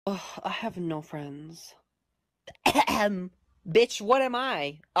Ugh, I have no friends. Bitch, what am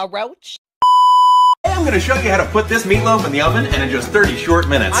I? A roach? Hey, I'm gonna show you how to put this meatloaf in the oven and in just 30 short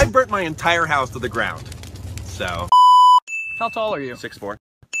minutes. I burnt my entire house to the ground. So. How tall are you? 6'4".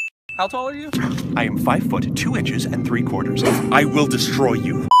 How tall are you? I am 5 foot 2 inches and 3/4. I will destroy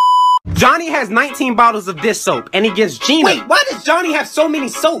you. Johnny has 19 bottles of dish soap, and he gives Gina. Wait, why does Johnny have so many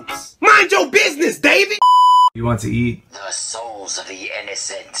soaps? Mind your business, David! You want to eat? The souls of the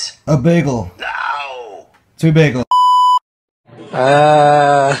innocent. A bagel. No! 2 bagels.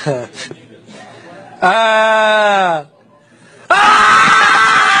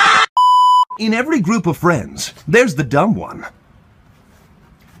 In every group of friends, there's the dumb one.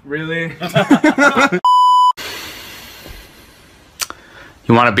 Really?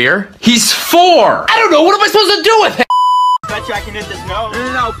 You want a beer? He's 4! I don't know, what am I supposed to do with him? Bet you I can hit this nose.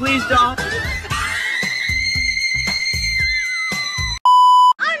 No, please don't.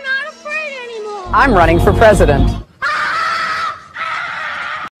 I'm not afraid anymore. I'm running for president.